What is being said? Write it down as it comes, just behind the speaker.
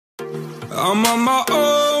I'm on my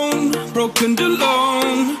own, broken and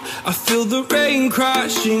alone. I feel the rain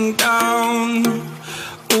crashing down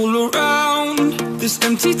all around this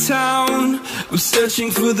empty town. I'm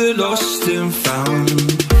searching for the lost and found,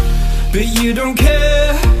 but you don't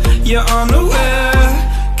care, you're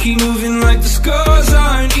unaware. Keep moving like the scars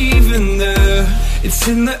aren't even there. It's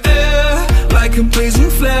in the air like a blazing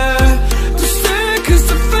flare. Don't stare cause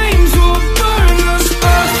the flames will burn us.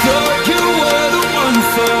 I thought you were the one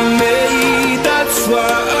for me. That's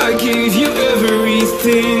why I gave you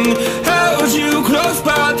everything. Held you close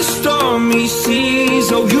by the stormy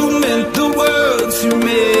seas. Oh, you meant the world to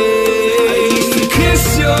me. I used to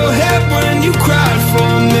kiss your head when you cried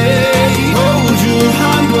for me. Hold your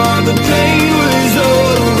hand while the pain was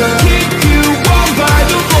over. Keep you warm by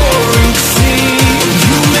the roaring sea.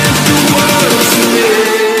 You meant the world to me.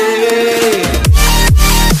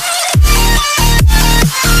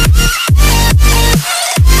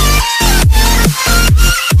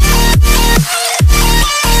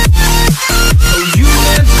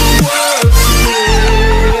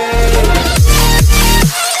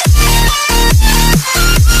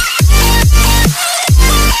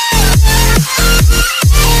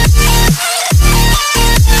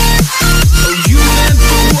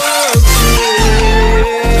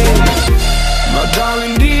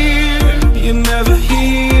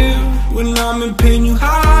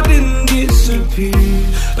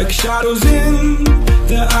 Shadows in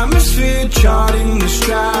the atmosphere, charting the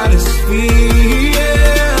stratosphere.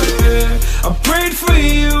 Yeah. I prayed for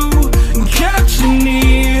you and kept you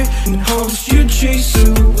near in hopes you'd chase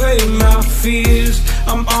away my fears.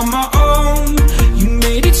 I'm on my own, you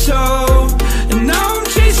made it so, and now I'm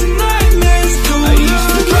chasing nightmares through. I used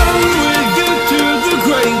to run with you through the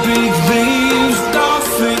great big leaves,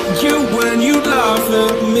 laugh at you when you laugh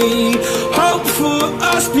at me. Hope for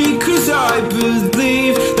us because I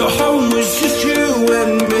believe the home was just you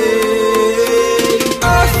and me.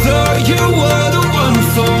 I thought you were the one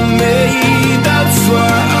for me. That's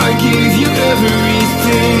why I gave you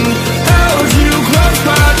everything. Held you close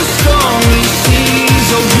by the stormy seas.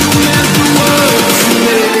 Oh, you meant the world to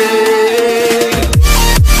me.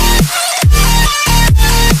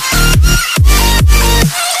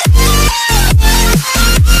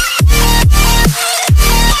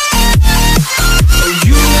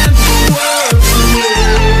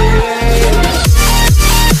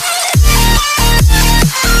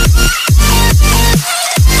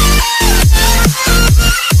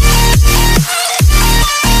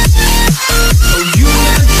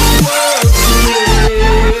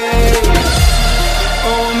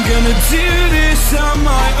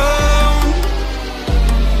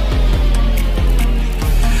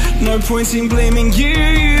 No point in blaming you,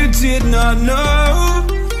 you did not know.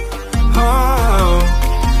 Oh,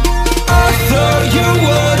 I thought you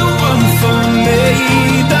were the one for me.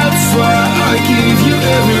 That's why I gave you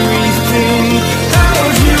everything.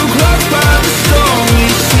 Held you close by the stormy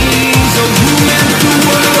seas. Oh, you meant the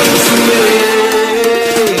world to me.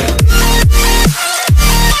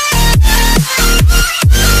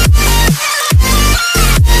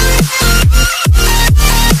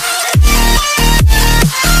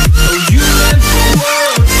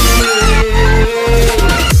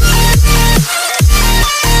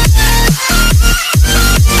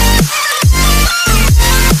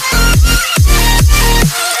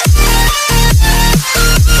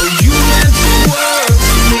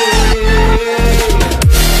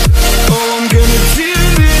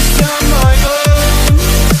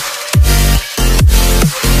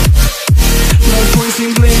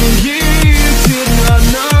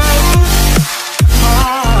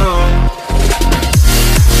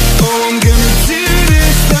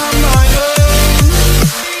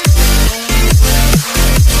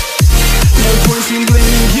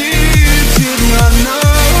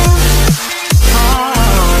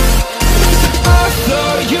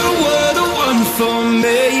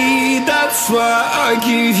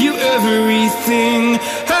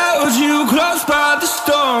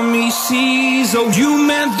 Oh, you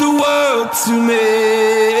meant the world to me.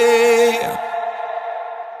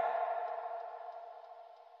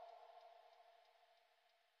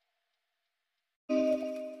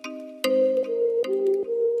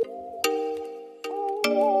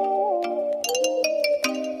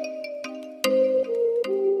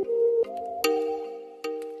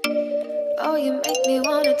 Oh, you make me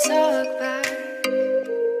wanna talk back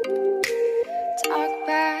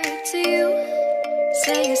to you.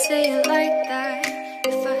 Say it like that.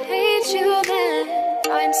 If I hate you, then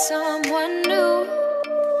find someone new.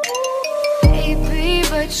 Baby,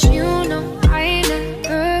 but you know I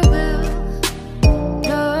never will.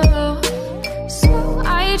 No, so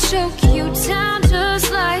I choke you down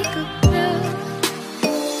just like a pill.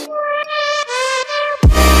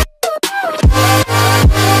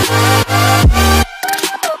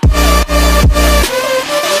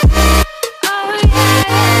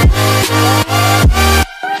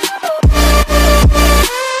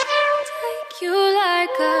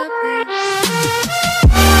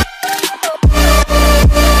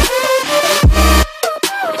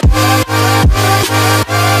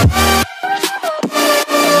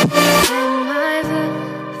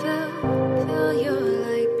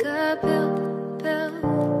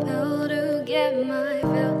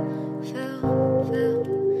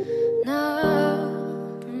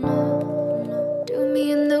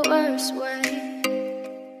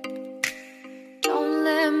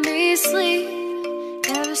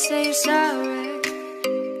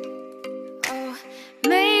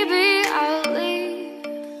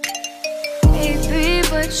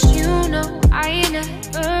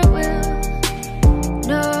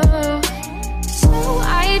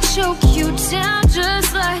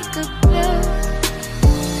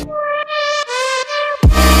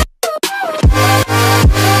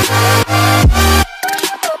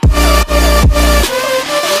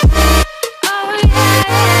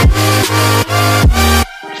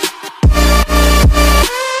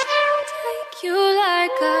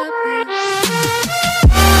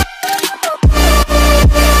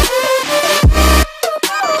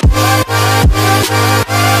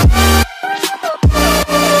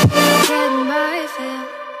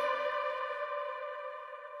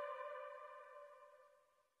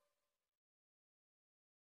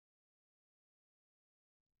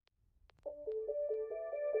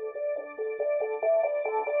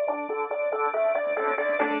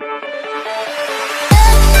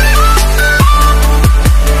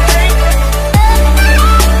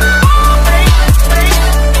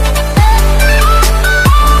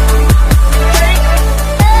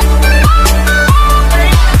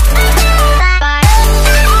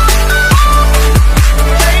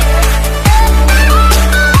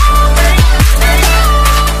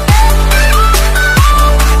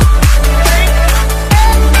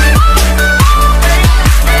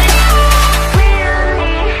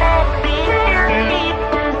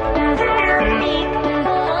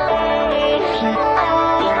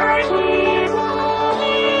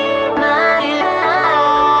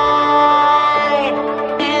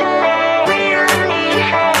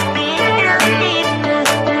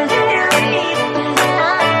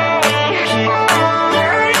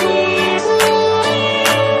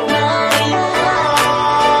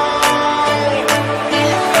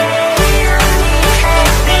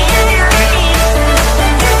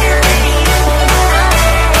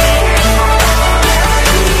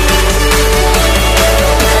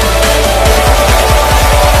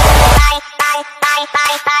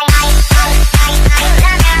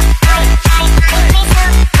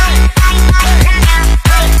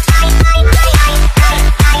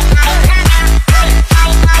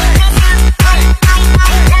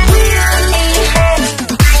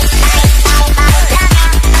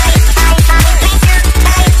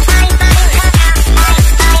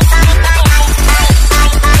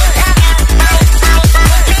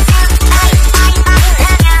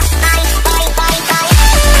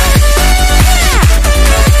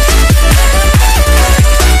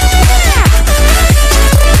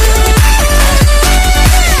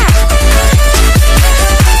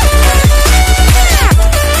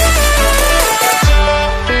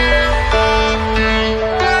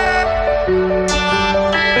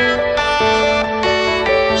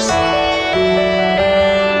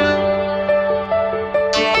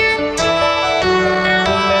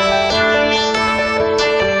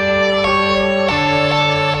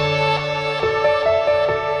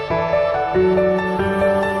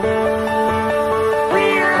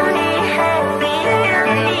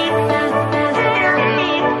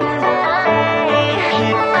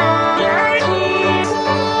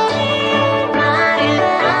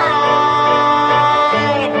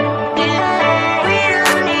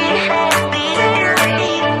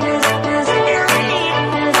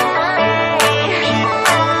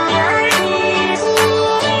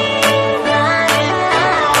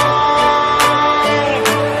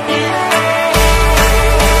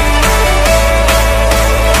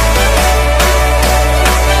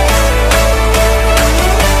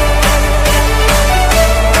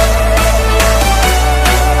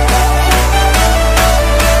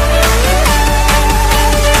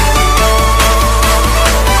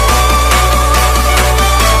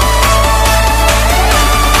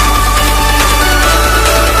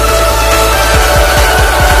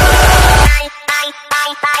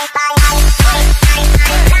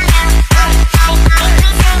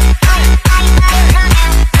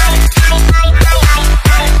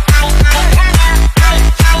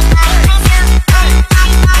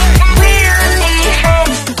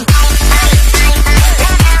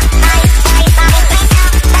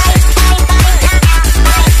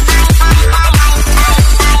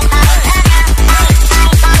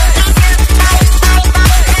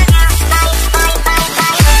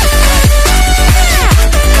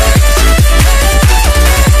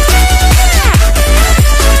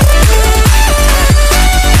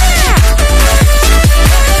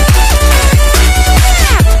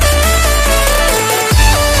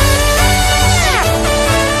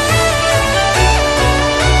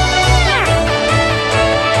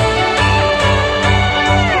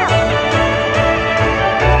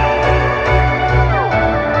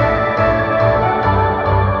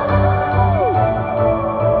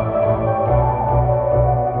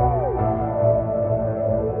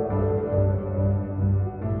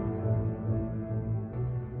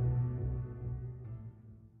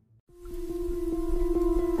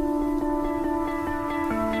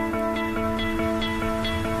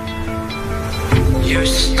 You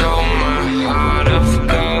stole my heart of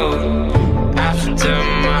gold after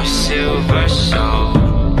my silver soul.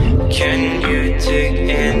 Can you dig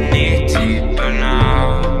any deeper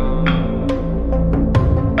now?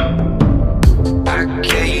 I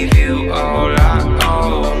gave you all I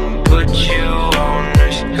own, put you on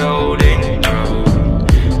this golden throne,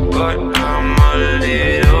 but I'm a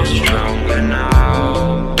little stronger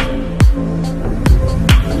now.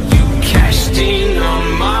 You cashed in on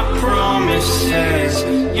my promises,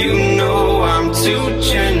 you know I'm too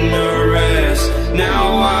generous. Now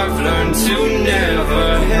I've learned to never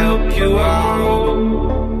help you out,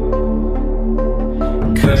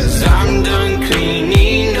 'cause I'm done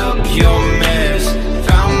cleaning up your mess.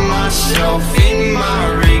 Found myself in my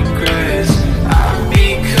regrets. I've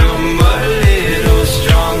become a little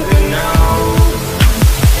stronger now,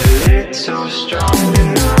 a little stronger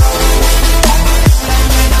now.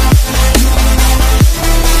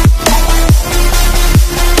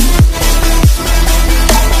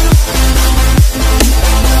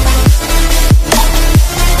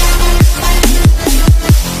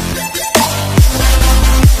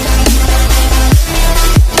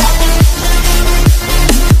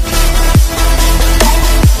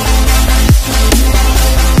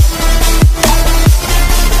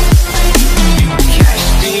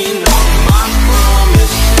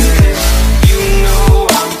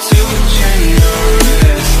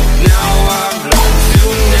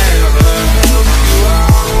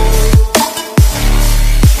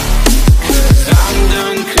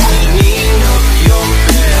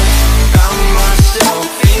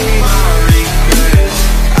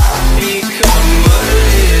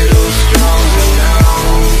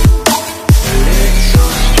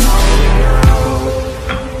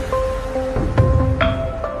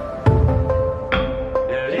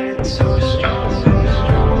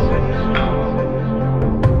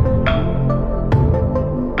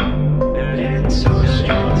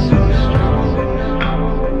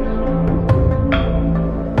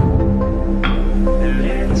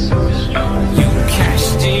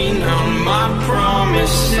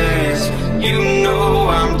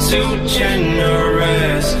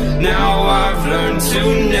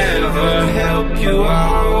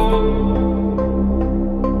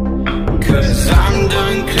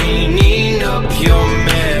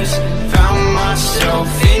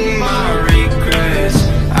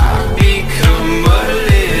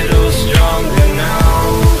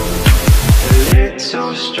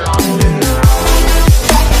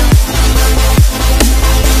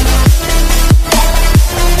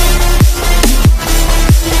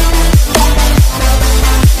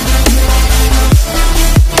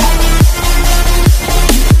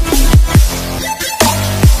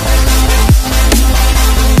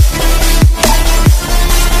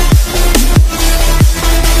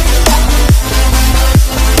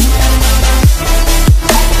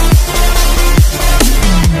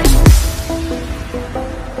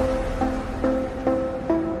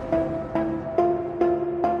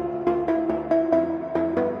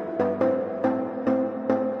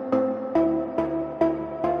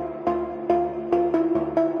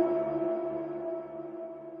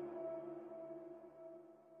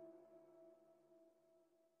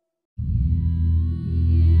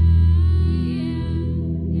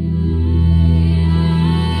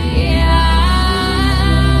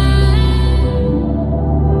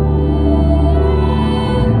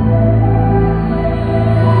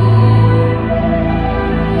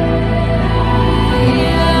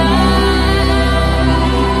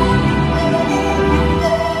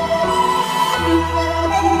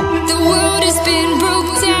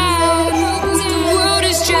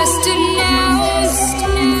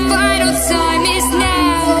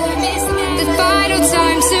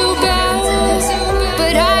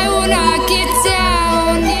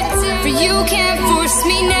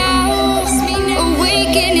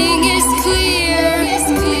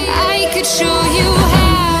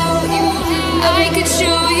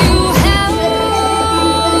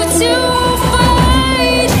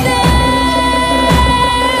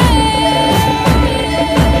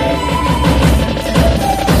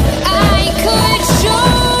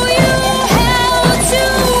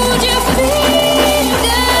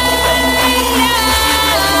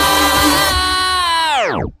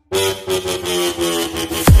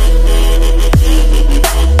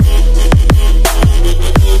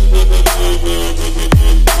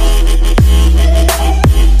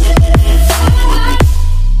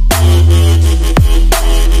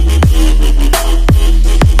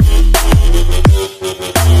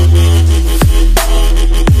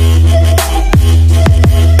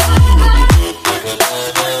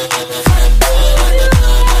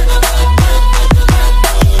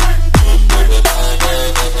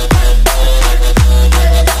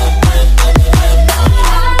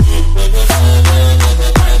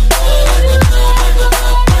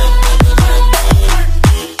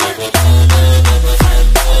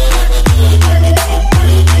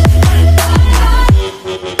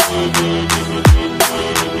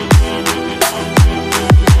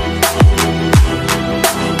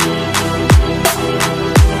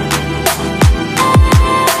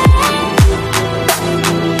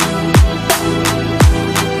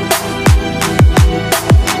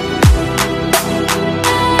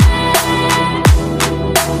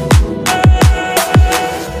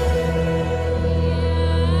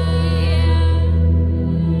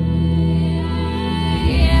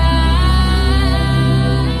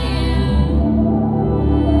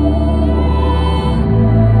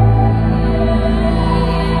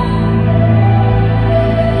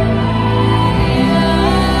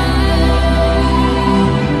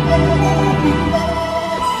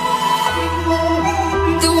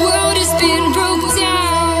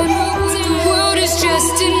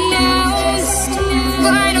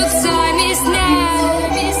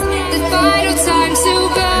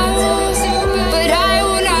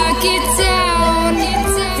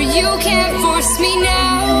 You can't force me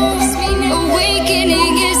now.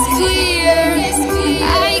 Awakening is clear.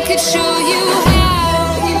 I could show you how.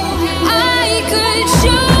 I could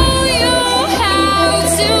show you how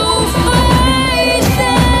to fight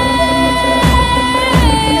them.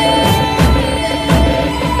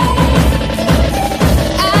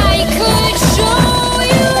 I could show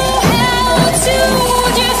you how to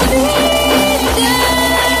defeat them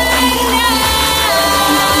now.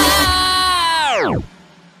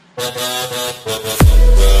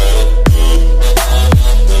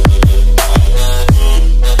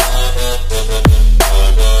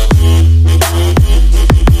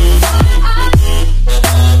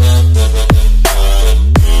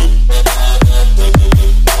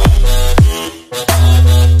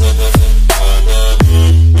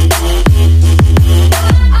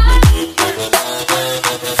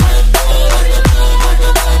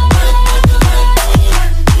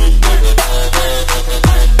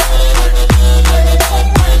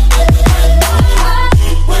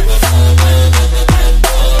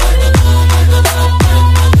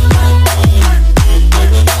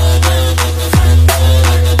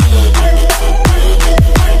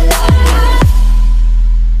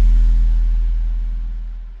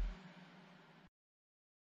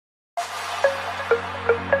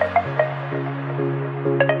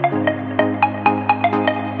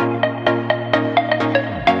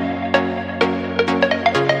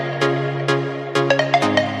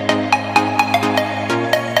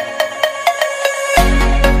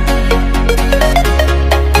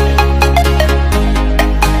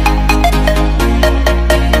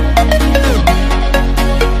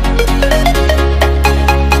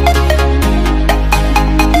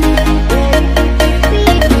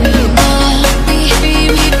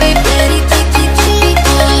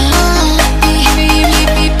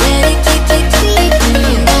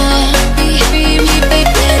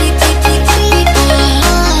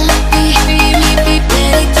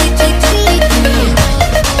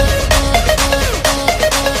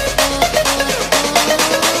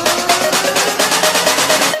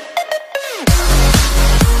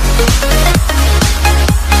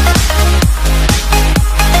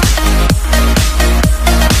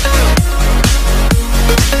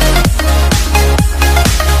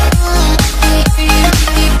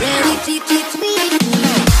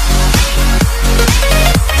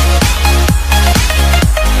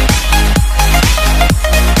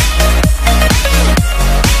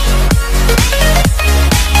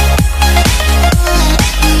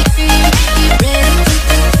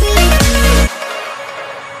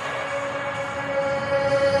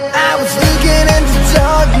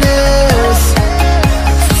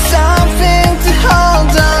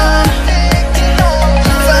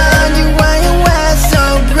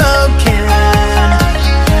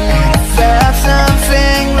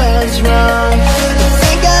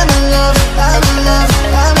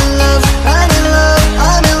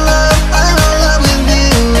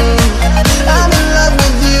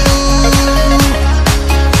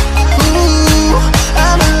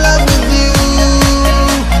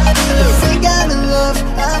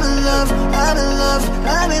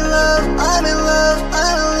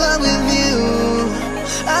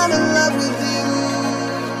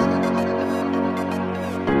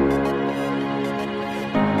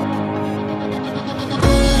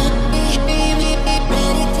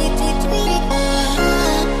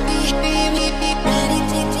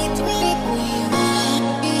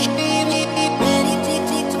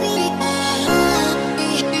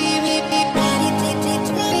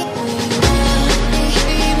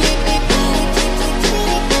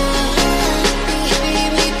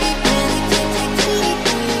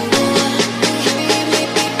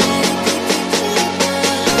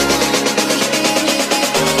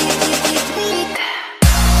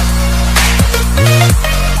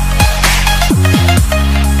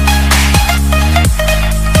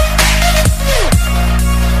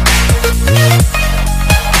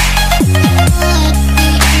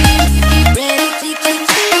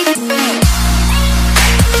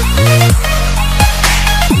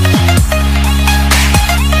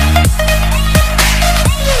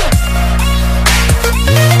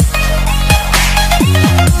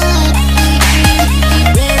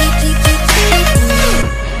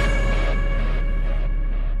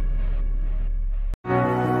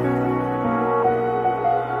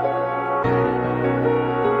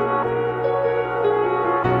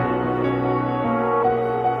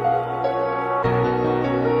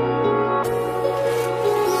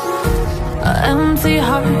 Empty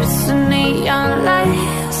hearts and neon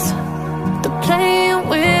lights, they're playing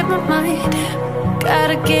with my mind.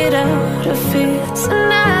 Gotta get out of here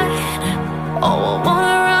tonight. Oh, I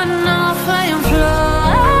wanna run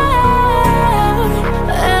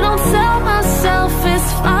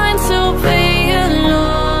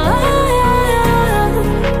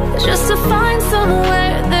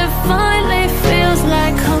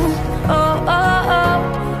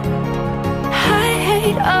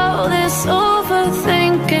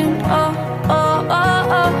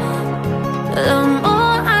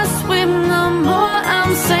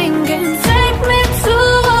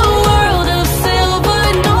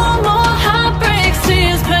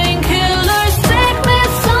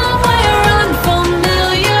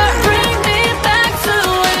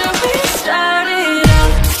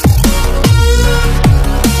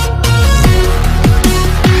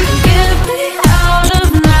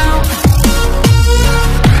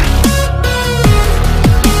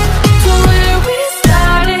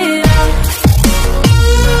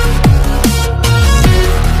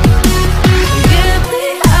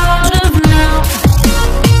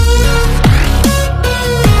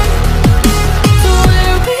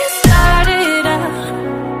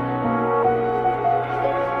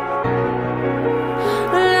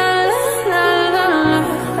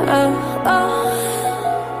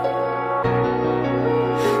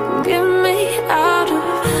Get me out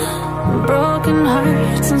of broken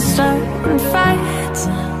hearts and starting fights,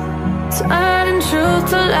 turning truth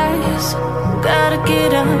to lies. Gotta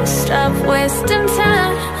get up, stop wasting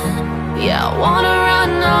time. Yeah, I wanna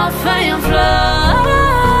run off and fly.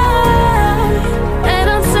 And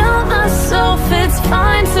I tell myself it's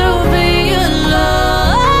fine to be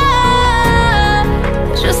alone,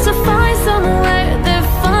 just to find somewhere that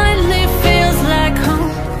finally feels like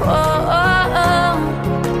home. Oh, oh, oh.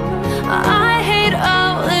 I hate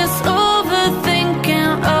all this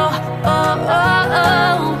overthinking. Oh, oh, oh,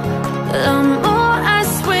 oh. The more I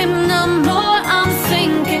swim, the more I'm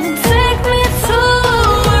sinking. Take me to a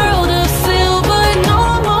world of silver, no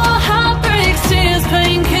more heartbreaks, tears,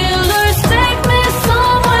 painkillers. Take me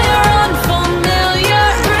somewhere unfamiliar,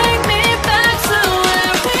 bring me back to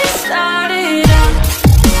where we started out.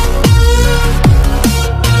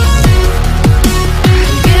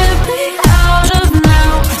 Get me out of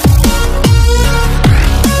now,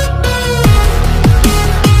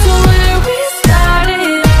 to where we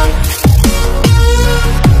started out.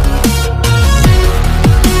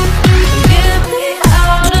 Get me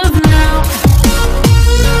out of now,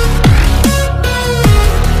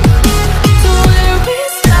 to where we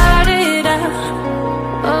started out.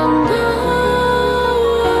 Oh no,